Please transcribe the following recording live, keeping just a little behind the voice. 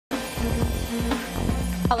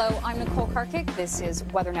Hello, I'm Nicole Karkic. This is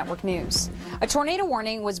Weather Network News. A tornado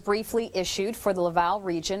warning was briefly issued for the Laval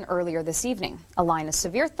region earlier this evening. A line of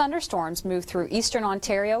severe thunderstorms moved through eastern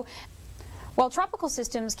Ontario. While tropical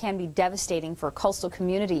systems can be devastating for coastal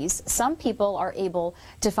communities, some people are able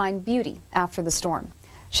to find beauty after the storm.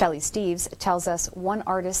 Shelley Steeves tells us one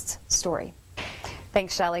artist's story.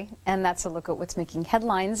 Thanks, Shelley. And that's a look at what's making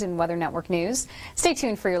headlines in Weather Network News. Stay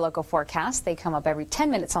tuned for your local forecast. They come up every 10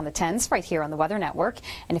 minutes on the 10s right here on the Weather Network.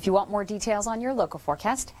 And if you want more details on your local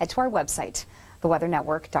forecast, head to our website,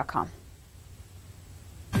 theweathernetwork.com.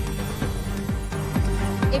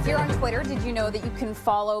 If you're on Twitter, did you know that you can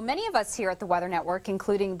follow many of us here at the Weather Network,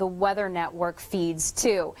 including the Weather Network feeds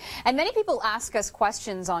too? And many people ask us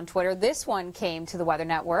questions on Twitter. This one came to the Weather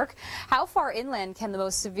Network. How far inland can the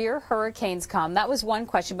most severe hurricanes come? That was one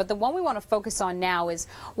question, but the one we want to focus on now is,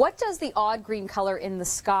 what does the odd green color in the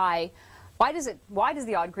sky Why does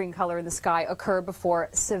the odd green color in the sky occur before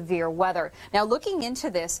severe weather? Now, looking into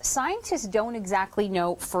this, scientists don't exactly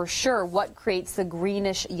know for sure what creates the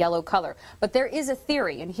greenish yellow color, but there is a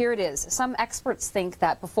theory, and here it is. Some experts think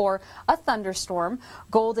that before a thunderstorm,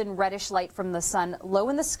 golden reddish light from the sun low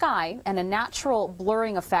in the sky and a natural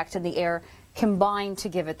blurring effect in the air combine to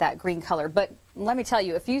give it that green color. But let me tell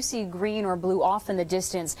you, if you see green or blue off in the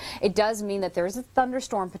distance, it does mean that there's a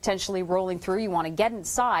thunderstorm potentially rolling through. You want to get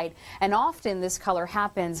inside, and often this color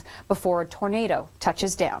happens before a tornado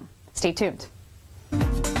touches down. Stay tuned.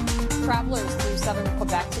 Travelers through southern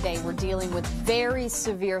Quebec today were dealing with very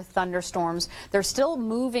severe thunderstorms. They're still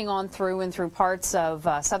moving on through and through parts of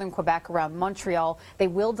southern Quebec around Montreal. They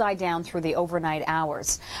will die down through the overnight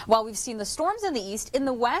hours. While we've seen the storms in the east, in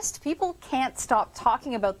the west, people can't stop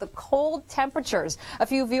talking about the cold temperatures. A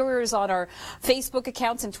few viewers on our Facebook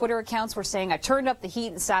accounts and Twitter accounts were saying, I turned up the heat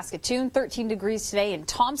in Saskatoon, 13 degrees today. In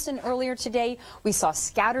Thompson earlier today, we saw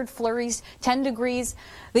scattered flurries, 10 degrees.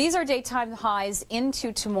 These are daytime highs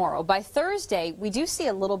into tomorrow. By Thursday, we do see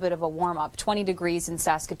a little bit of a warm-up, 20 degrees in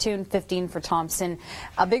Saskatoon, 15 for Thompson,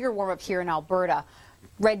 a bigger warm-up here in Alberta.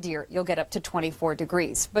 Red Deer, you'll get up to 24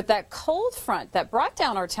 degrees. But that cold front that brought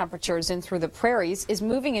down our temperatures in through the prairies is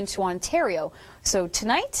moving into Ontario. So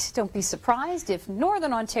tonight, don't be surprised if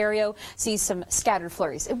northern Ontario sees some scattered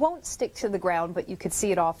flurries. It won't stick to the ground, but you could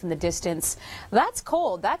see it off in the distance. That's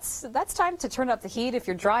cold. That's time to turn up the heat. If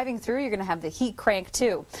you're driving through, you're going to have the heat crank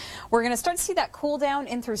too. We're going to start to see that cool down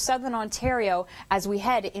in through southern Ontario as we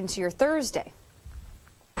head into your Thursday.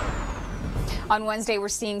 On Wednesday, we're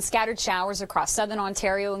seeing scattered showers across southern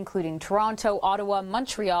Ontario, including Toronto, Ottawa,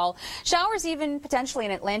 Montreal. Showers even potentially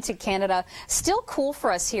in Atlantic Canada. Still cool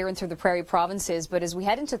for us here and through the prairie provinces, but as we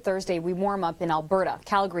head into Thursday, we warm up in Alberta.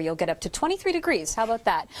 Calgary, you'll get up to 23 degrees. How about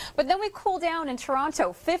that? But then we cool down in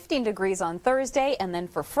Toronto, 15 degrees on Thursday, and then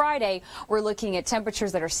for Friday, we're looking at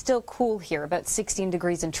temperatures that are still cool here, about 16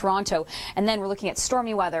 degrees in Toronto, and then we're looking at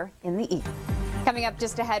stormy weather in the east. Coming up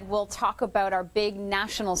just ahead, we'll talk about our big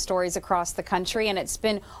national stories across the country, and it's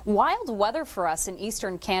been wild weather for us in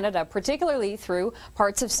eastern Canada, particularly through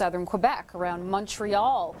parts of southern Quebec, around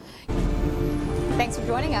Montreal. Thanks for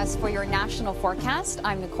joining us for your national forecast.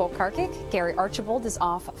 I'm Nicole Karkic. Gary Archibald is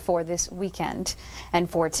off for this weekend and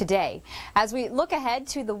for today. As we look ahead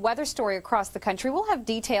to the weather story across the country, we'll have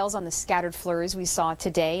details on the scattered flurries we saw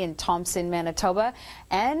today in Thompson, Manitoba,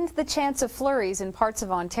 and the chance of flurries in parts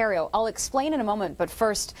of Ontario. I'll explain in a moment, but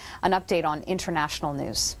first, an update on international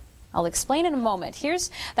news. I'll explain in a moment.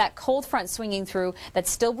 Here's that cold front swinging through that's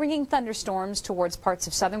still bringing thunderstorms towards parts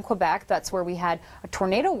of southern Quebec. That's where we had a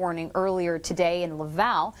tornado warning earlier today in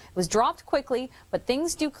Laval. It was dropped quickly, but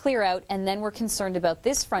things do clear out, and then we're concerned about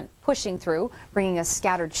this front pushing through, bringing us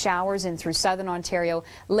scattered showers in through southern Ontario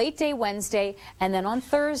late day Wednesday, and then on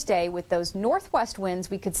Thursday with those northwest winds,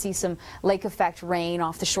 we could see some lake effect rain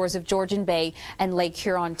off the shores of Georgian Bay and Lake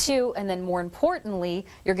Huron too, and then more importantly,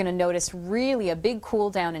 you're going to notice really a big cool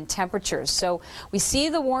down in temperatures. So we see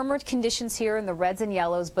the warmer conditions here in the reds and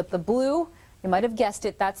yellows, but the blue, you might have guessed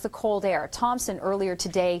it, that's the cold air. Thompson earlier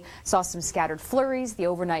today saw some scattered flurries. The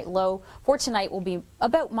overnight low for tonight will be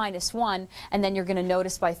about -1, and then you're going to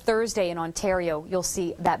notice by Thursday in Ontario, you'll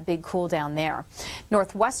see that big cool down there.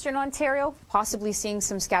 Northwestern Ontario, possibly seeing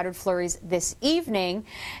some scattered flurries this evening.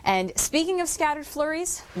 And speaking of scattered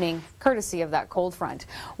flurries, courtesy of that cold front.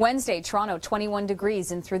 Wednesday, Toronto, 21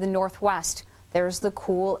 degrees in through the northwest. There's the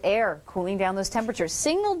cool air cooling down those temperatures.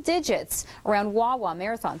 Single digits around Wawa,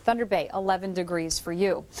 Marathon, Thunder Bay, 11 degrees for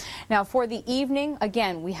you. Now for the evening,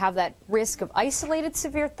 again, we have that risk of isolated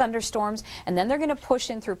severe thunderstorms, and then they're going to push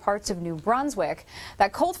in through parts of New Brunswick.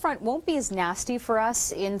 That cold front won't be as nasty for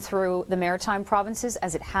us in through the maritime provinces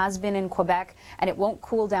as it has been in Quebec, and it won't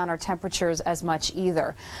cool down our temperatures as much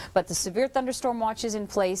either. But the severe thunderstorm watch is in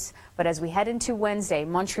place. But as we head into Wednesday,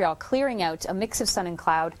 Montreal clearing out, a mix of sun and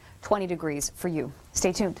cloud, 20 degrees for you.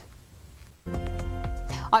 Stay tuned.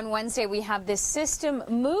 On Wednesday, we have this system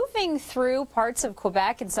moving through parts of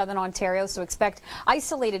Quebec and southern Ontario, so expect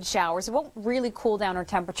isolated showers. It won't really cool down our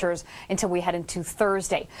temperatures until we head into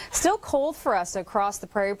Thursday. Still cold for us across the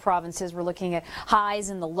prairie provinces. We're looking at highs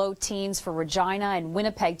in the low teens for Regina and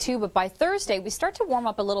Winnipeg, too. But by Thursday, we start to warm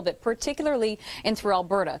up a little bit, particularly in through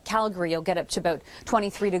Alberta. Calgary will get up to about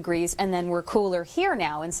 23 degrees, and then we're cooler here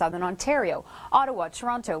now in southern Ontario. Ottawa,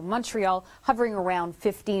 Toronto, Montreal hovering around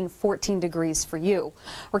 15, 14 degrees for you.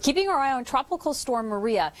 We're keeping our eye on Tropical Storm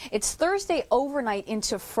Maria. It's Thursday overnight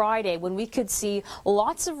into Friday when we could see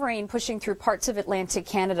lots of rain pushing through parts of Atlantic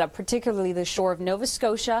Canada, particularly the shore of Nova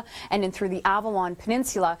Scotia and in through the Avalon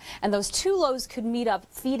Peninsula. And those two lows could meet up,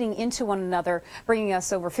 feeding into one another, bringing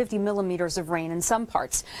us over 50 millimeters of rain in some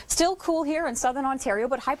parts. Still cool here in southern Ontario,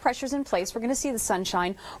 but high pressure's in place. We're going to see the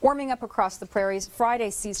sunshine warming up across the prairies. Friday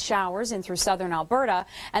sees showers in through southern Alberta.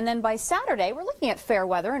 And then by Saturday, we're looking at fair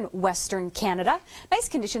weather in western Canada. Nice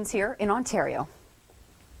conditions here in Ontario.